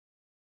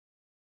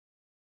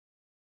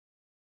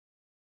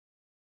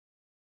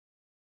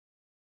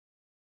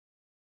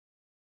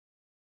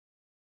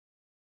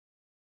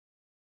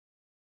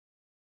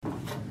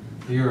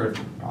You were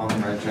on the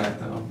right track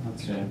though.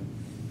 That's okay.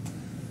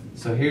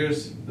 So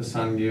here's the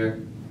sun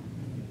gear.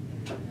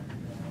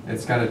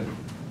 It's got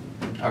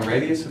a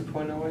radius of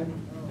 0.08?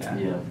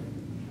 Yeah.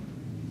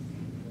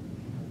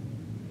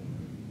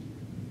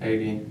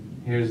 80.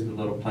 Here's the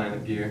little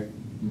planet gear.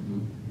 Mm-hmm.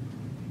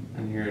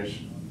 And here's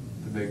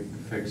the big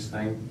fixed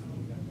thing.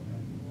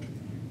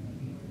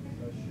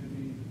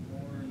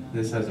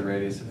 This has a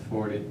radius of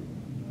 40.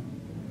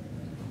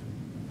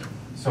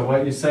 So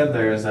what you said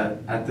there is that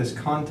at this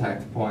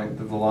contact point,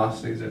 the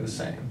velocities are the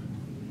same,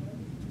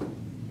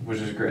 which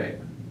is great.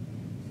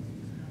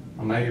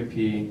 Omega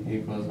p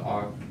equals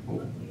r.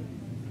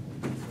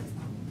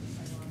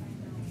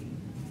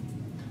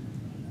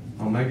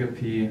 Omega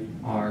p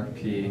r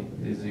p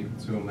is equal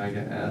to omega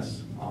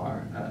s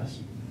r s.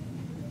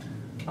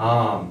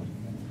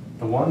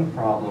 The one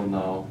problem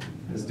though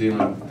is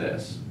dealing with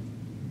this.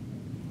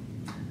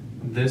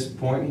 This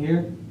point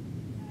here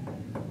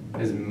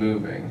is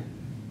moving,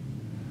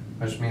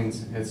 which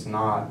means it's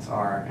not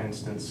our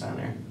instant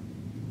center.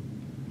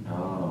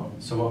 Oh.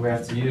 So what we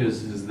have to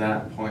use is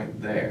that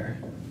point there,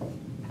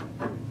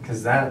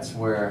 because that's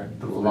where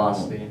the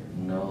velocity.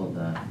 We don't know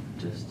that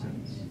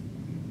distance.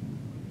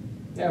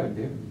 Yeah, we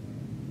do.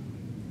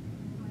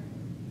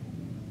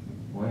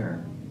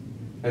 Where?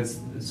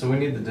 So we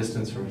need the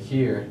distance from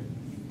here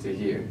to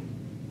here.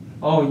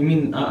 Oh, you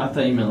mean, I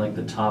thought you meant like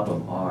the top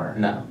of R.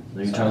 No. So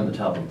you're talking the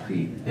top of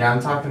P. Yeah,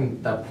 I'm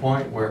talking that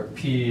point where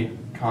P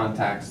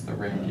contacts the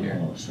ring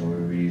gear. Oh, so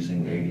we're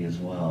using 80 as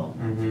well.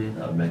 Mm-hmm.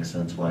 That would make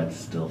sense why it's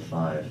still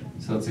 5.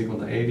 So it's equal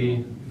to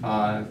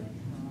 85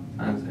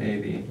 times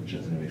 80. Which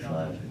is going to be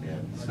 5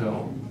 again.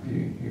 So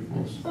P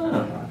equals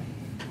Ah. 5.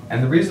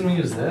 And the reason we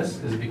use this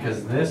is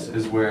because this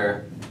is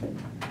where,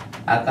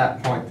 at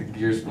that point, the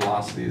gear's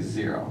velocity is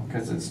 0,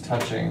 because it's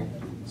touching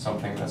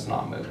something that's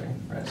not moving.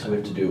 Right. So we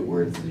have to do it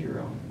where it's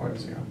 0. Where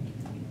it's 0.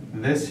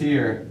 This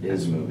here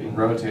Is moving.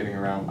 rotating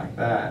around like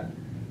that,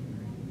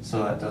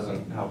 so that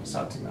doesn't help us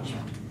out too much.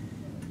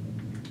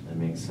 That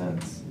makes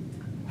sense.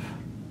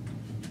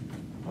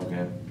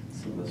 Okay,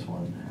 so this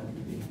one had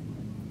to be.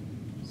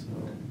 So.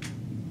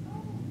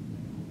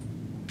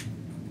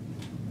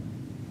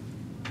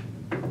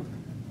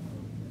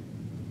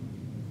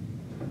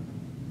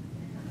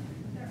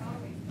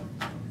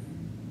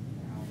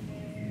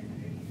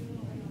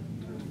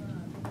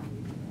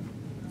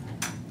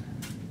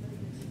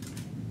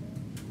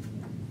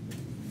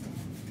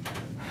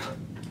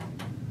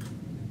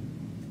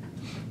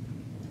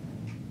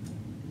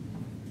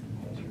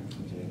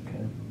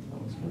 Okay, that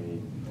was going to be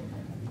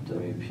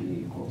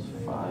WP equals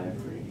 5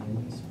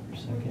 radians per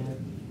second.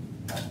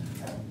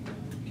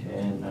 Okay,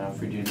 and now if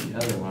we do the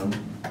other one,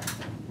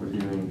 we're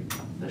doing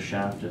the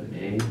shaft of A,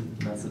 and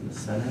that's at the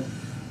center.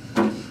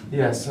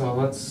 Yeah, so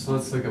let's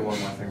look at one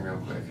more thing real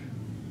quick.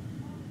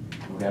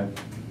 Okay.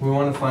 We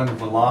want to find the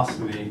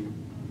velocity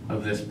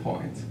of this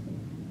point.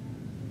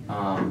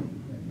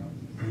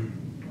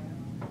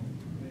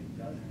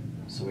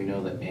 So we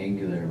know the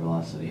angular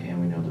velocity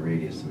and we know the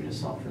radius, so we just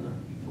solve for the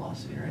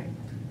velocity, right?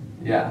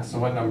 Yeah, so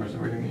what numbers are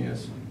we going to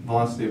use?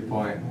 Velocity of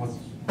point, what's...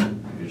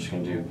 You're just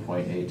going to do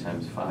 0.8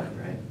 times 5,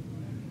 right?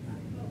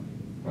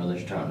 Or unless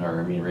you're trying,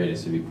 or I mean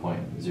radius would be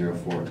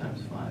 0.04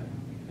 times 5.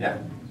 Yeah.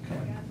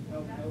 Okay.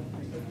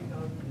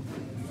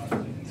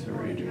 So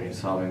we're doing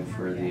solving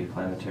for the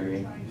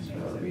planetary, so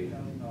it'll be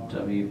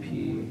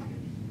WP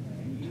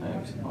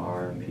times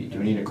RP. Do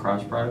we need a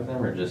cross product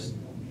them or just?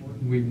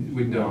 We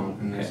don't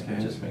in this Okay,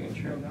 case. just making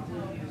sure.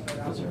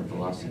 Those are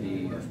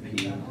velocity of P.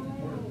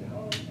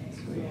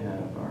 So we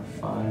have our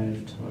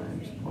 5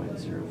 times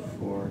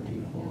 0.04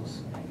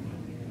 equals.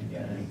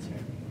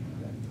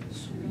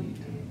 Sweet.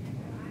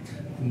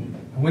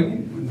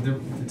 When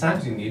the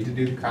times you need to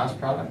do the cross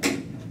product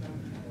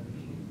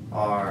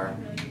are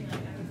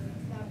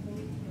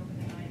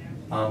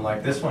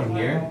like this one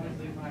here,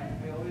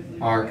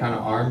 our kind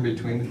of arm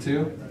between the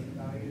two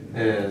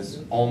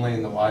is only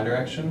in the y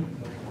direction,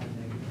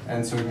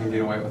 and so we can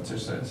get away with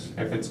just this.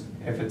 If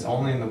it's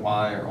only in the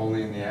y or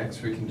only in the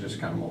x, we can just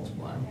kind of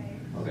multiply them.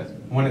 Okay.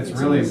 When it's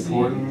really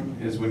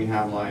important is when you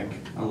have like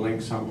a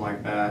link, something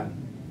like that.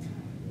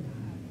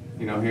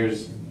 You know,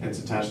 it's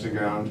attached to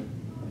ground,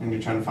 and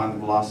you're trying to find the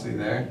velocity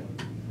there,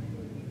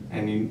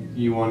 and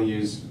you want to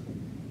use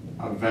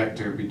a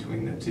vector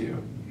between the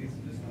two,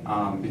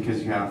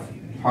 because you have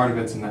part of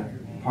it's in that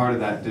part of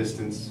that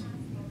distance.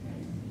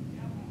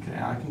 Okay,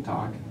 I can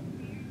talk.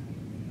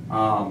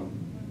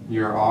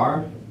 Your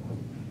r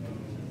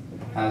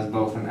has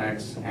both an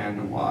x and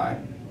a y.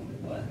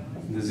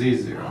 The z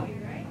is 0.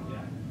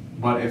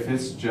 But if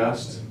it's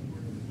just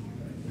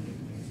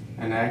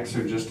an x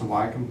or just a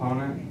y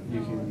component,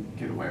 you can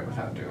get away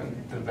without doing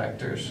the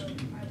vectors.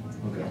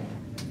 Okay.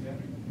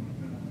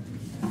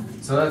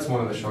 So that's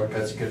one of the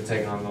shortcuts you could have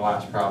taken on the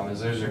last problem. Is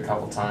there's a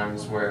couple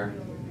times where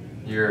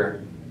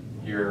your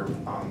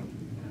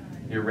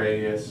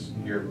radius,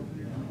 your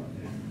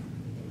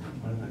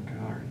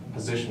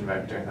position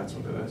vector, that's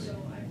what it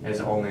is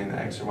only in the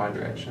x or y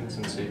directions,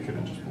 and so you could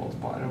have just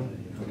multiplied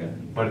them. Okay.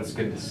 But it's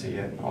good to see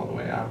it all the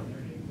way out.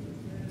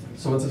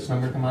 So what's this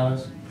number come out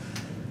as?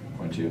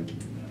 0.2.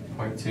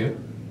 0.2.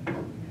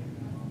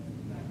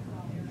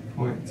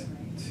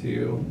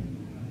 0.2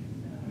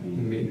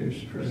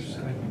 meters per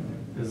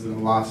second is the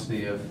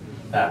velocity of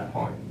that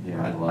point.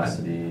 Yeah,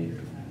 velocity.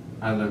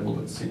 I labeled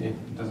it C.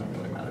 It doesn't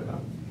really matter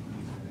though.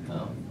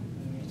 Oh,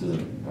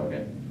 doesn't,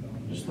 okay.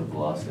 Just the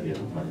velocity of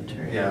the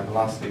planetary. Yeah,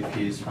 velocity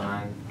P is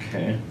fine.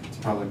 Okay. It's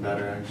probably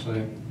better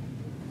actually.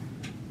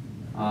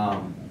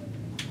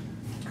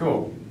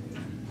 Cool.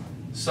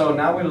 So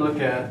now we look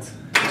at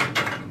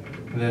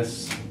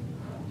this.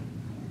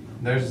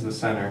 There's the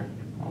center,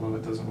 although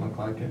it doesn't look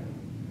like it.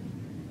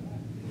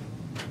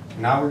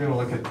 Now we're going to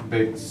look at the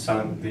big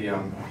sun, the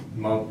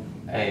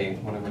A,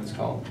 whatever it's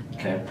called.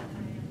 Okay.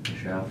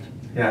 Shaft.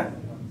 Yeah.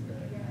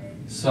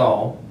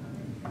 So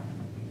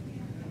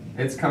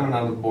it's coming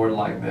out of the board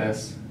like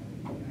this.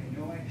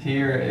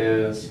 Here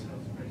is.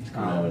 It's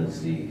coming out of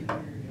Z,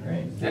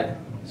 right? Yeah.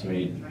 So we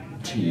need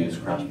to use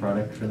cross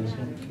product for this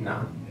one?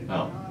 No.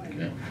 Oh,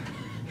 okay.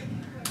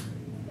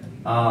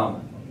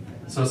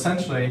 So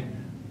essentially,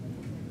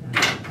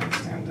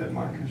 stand dead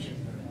markers.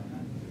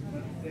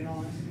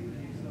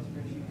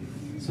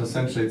 So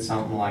essentially it's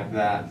something like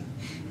that.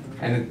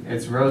 And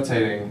it's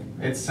rotating,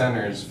 its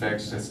center is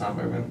fixed, it's not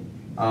moving.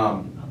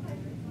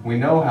 We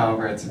know,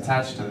 however, it's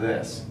attached to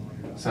this.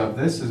 So if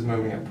this is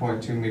moving at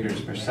 0.2 meters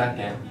per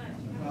second,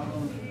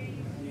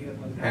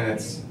 and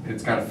it's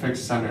got a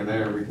fixed center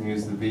there, we can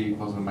use the V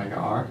equals omega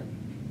R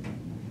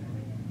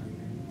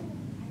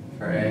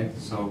for A.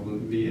 So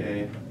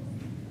VA,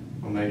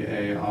 omega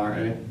A,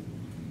 RA.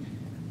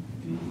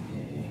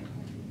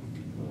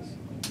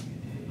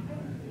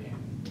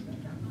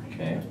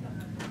 Okay.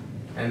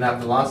 And that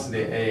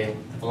velocity A,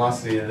 the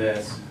velocity of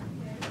this,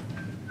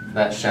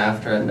 that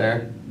shaft right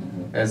there,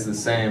 is the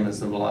same as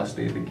the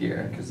velocity of the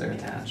gear because they're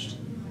attached.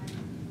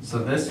 So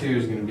this here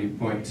is going to be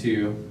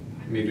 0.2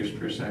 meters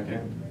per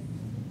second.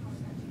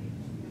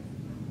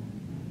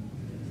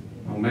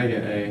 Omega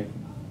A.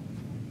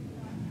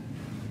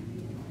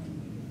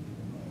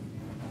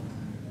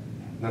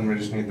 Then we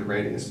just need the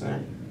radius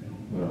there.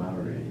 We don't have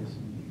a radius.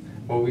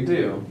 Well, we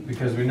do,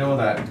 because we know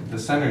that the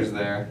center's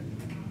there,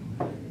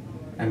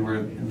 and we're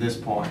at this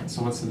point.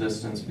 So what's the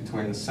distance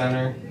between the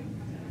center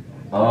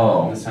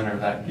Oh. and the center of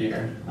that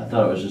gear? I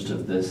thought it was just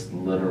of this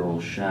literal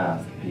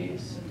shaft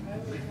piece,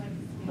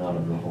 not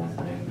of the whole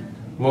thing.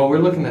 Well,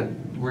 we're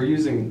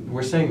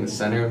saying the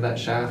center of that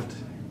shaft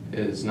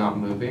is not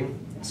moving,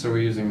 so we're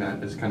using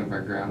that as kind of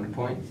our ground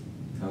point.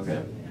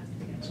 Okay.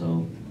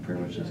 So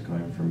pretty much just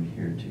going from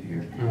here to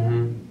here.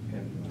 Mm-hmm.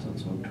 Okay. So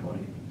it's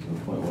 120. So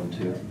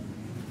 0.12.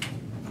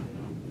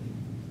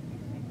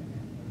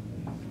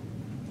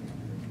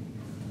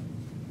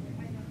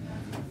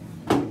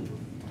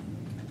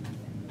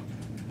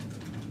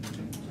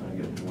 So I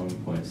get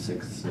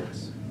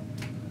 1.66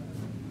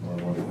 or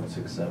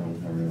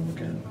 1.67, however you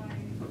look at it.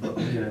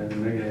 Yeah,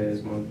 omega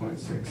is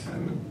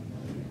 1.67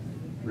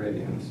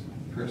 radians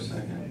per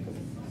second.